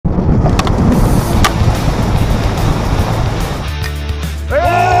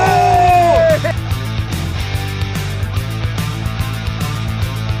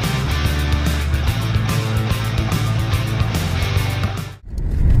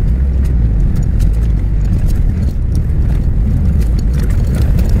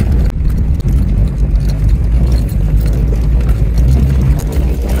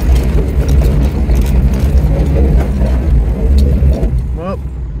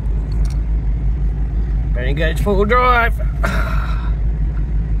Engage full drive. I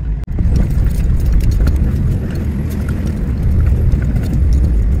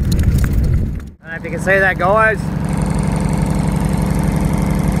don't know if you can see that, guys.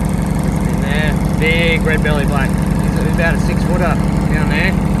 Just in there, big red belly black. He's about a 6 footer down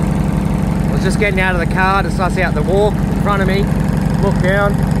there. I was just getting out of the car to suss out the walk in front of me. Look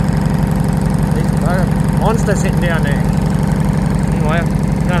down. There's a monster sitting down there. Anyway,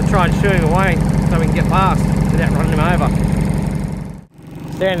 I'm going to try and shoot him away so we can get past without running him over.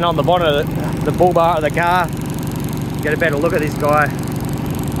 Standing on the bonnet of the bull bar of the car, get a better look at this guy.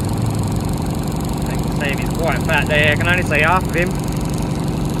 You can see him, he's quite fat there. I can only see half of him,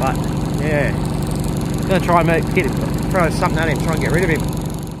 but yeah, I'm going to try and throw something at him, try and get rid of him.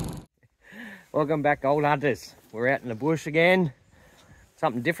 Welcome back, gold hunters. We're out in the bush again.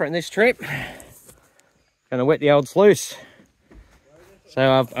 Something different this trip. Gonna wet the old sluice.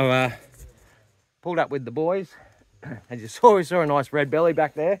 So I've pulled up with the boys. As you saw, we saw a nice red belly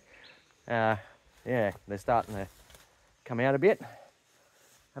back there. Yeah, they're starting to come out a bit.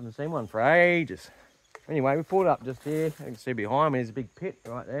 Haven't seen one for ages. Anyway, we pulled up just here. You can see behind me there's a big pit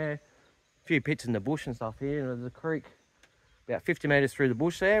right there. A few pits in the bush and stuff here. There's a creek about 50 metres through the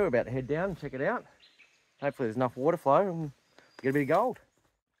bush there. We're about to head down and check it out. Hopefully there's enough water flow and get a bit of gold.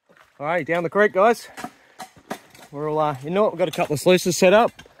 All right, down the creek, guys. We're all, you know what, we've got a couple of sluices set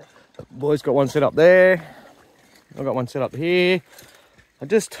up. The boys got one set up there. I've got one set up here.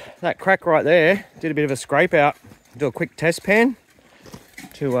 That crack right there, did a bit of a scrape out, do a quick test pan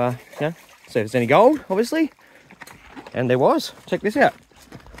to, see if there's any gold, obviously. And there was. Check this out.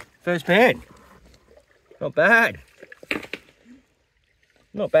 First pan. Not bad.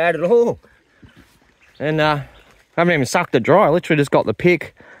 Not bad at all. And I haven't even sucked it dry. I literally just got the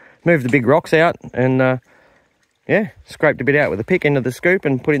pick, moved the big rocks out, and yeah, scraped a bit out with the pick into the scoop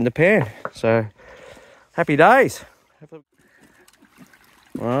and put it in the pan. So happy days.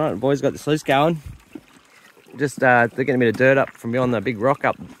 All right, the boys got the sluice going. Just they're getting a bit of dirt up from beyond the big rock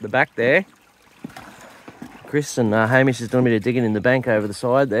up the back there. Chris and Hamish is doing a bit of digging in the bank over the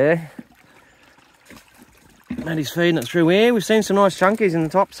side there. Maddie's feeding it through here. We've seen some nice chunkies in the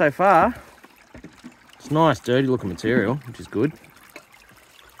top so far. It's nice, dirty looking material, which is good.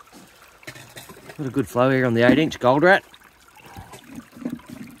 Got a good flow here on the 8-inch gold rat.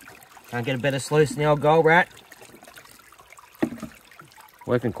 Can't get a better sluice than the old gold rat.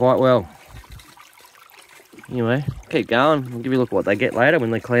 Working quite well. Anyway, keep going. I'll give you a look at what they get later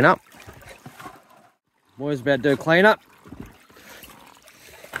when they clean up. Boys about to do a clean up.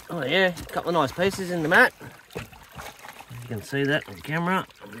 Oh yeah, a couple of nice pieces in the mat. You can see that on camera.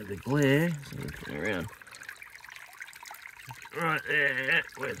 A bit of glare, so we turn around. Right there,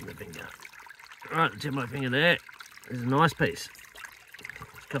 where's my finger? Right, the tip of my finger there. There's a nice piece.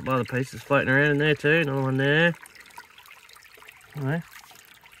 A couple of other pieces floating around in there too. Another one there. Alright.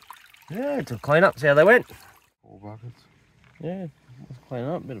 Yeah, it's a clean up. See how they went? 4 buckets. Yeah, let's clean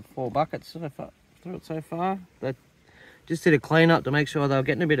up. A bit of 4 buckets so far. Through it so far. But just did a clean up to make sure they were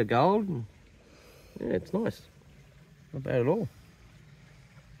getting a bit of gold. And yeah, it's nice. Not bad at all.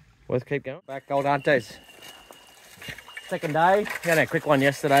 Let's keep going. Back gold hunters. Second day. We had a quick one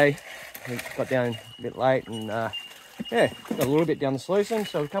yesterday. We got down a bit late and yeah, got a little bit down the sluicing.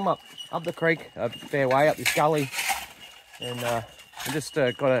 So we come up the creek a fair way up this gully, and we just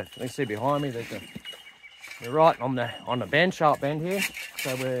got a. You see behind me. We're right on the bend, sharp bend here.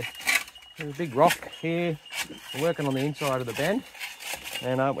 So there's a big rock here. We're working on the inside of the bend,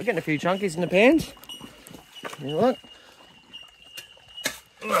 and we're getting a few chunkies in the pans. You look.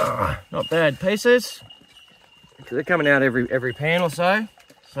 Not bad pieces. They're coming out every pan or so.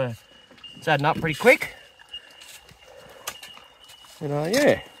 So it's adding up pretty quick. And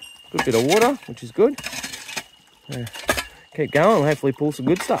yeah, good bit of water, which is good. Keep going, hopefully pull some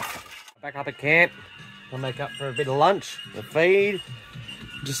good stuff. Back up at camp, we'll make up for a bit of lunch, the feed.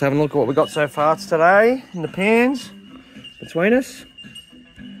 Just having a look at what we got so far today in the pans between us.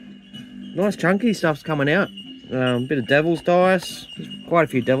 Nice chunky stuff's coming out. A bit of devil's dice. There's quite a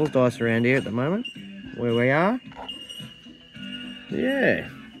few devil's dice around here at the moment, where we are. Yeah.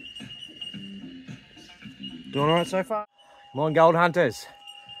 Doing all right so far? Morning, gold hunters.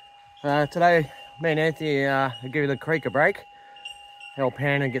 Today, me and Anthony are giving the creek a break. The old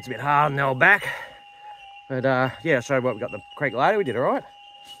pan gets a bit hard in the old back. But yeah, I'll show you what we got the creek later. We did all right.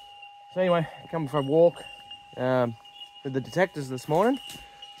 So anyway, coming for a walk with the detectors this morning.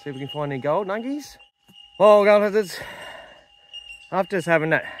 See if we can find any gold nuggies. Well, gold hunters, after just having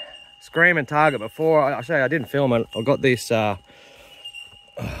that screaming target before, I'll show you, I didn't film it. I got this,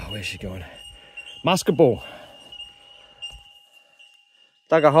 where's she going? Musket ball.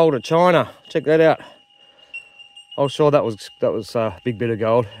 Dug a hole to China. Check that out. I was sure that was a big bit of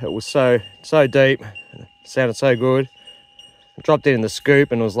gold. It was so deep, it sounded so good. I dropped it in the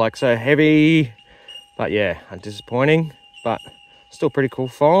scoop and it was like so heavy, but yeah, disappointing, but still pretty cool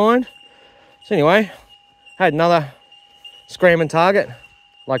find. So anyway, had another screaming target,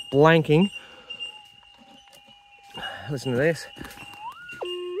 like blanking. Listen to this.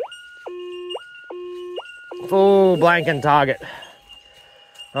 Full blanking target.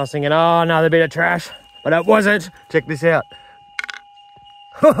 I was thinking, oh, another bit of trash, but it wasn't. Check this out.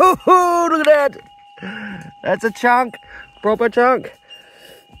 Look at that. That's a chunk, proper chunk.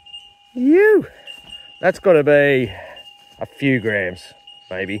 That's got to be a few grams,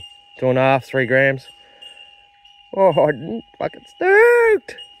 maybe 2.5, 3 grams. Oh, I'm fucking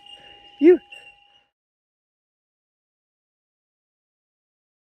stoked.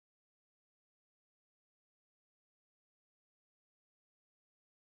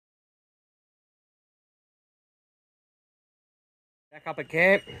 Back up at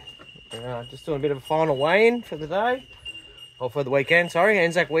camp. Just doing a bit of a final weigh-in for the day. Or for the weekend, sorry,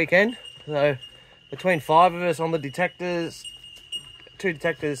 Anzac weekend. So between 5 of us on the detectors, 2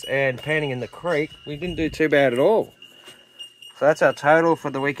 detectors and panning in the creek, we didn't do too bad at all. So that's our total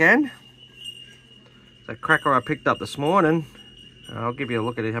for the weekend. The cracker I picked up this morning, I'll give you a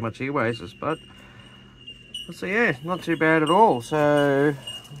look at it, how much he weighs this, but so yeah, not too bad at all. So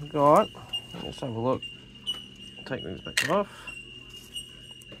we got, let's have a look. Take these back off.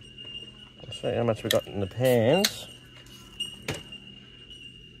 I'll show you how much we got in the pans.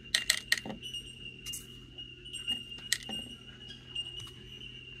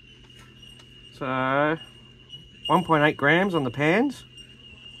 So 1.8 grams on the pans.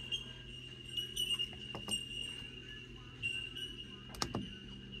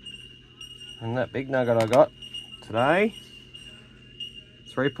 And that big nugget I got today,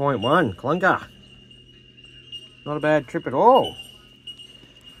 3.1 clunker. Not a bad trip at all.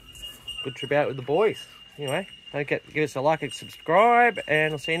 Good trip out with the boys. Anyway, don't forget to give us a like and subscribe,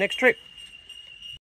 and I'll see you next trip.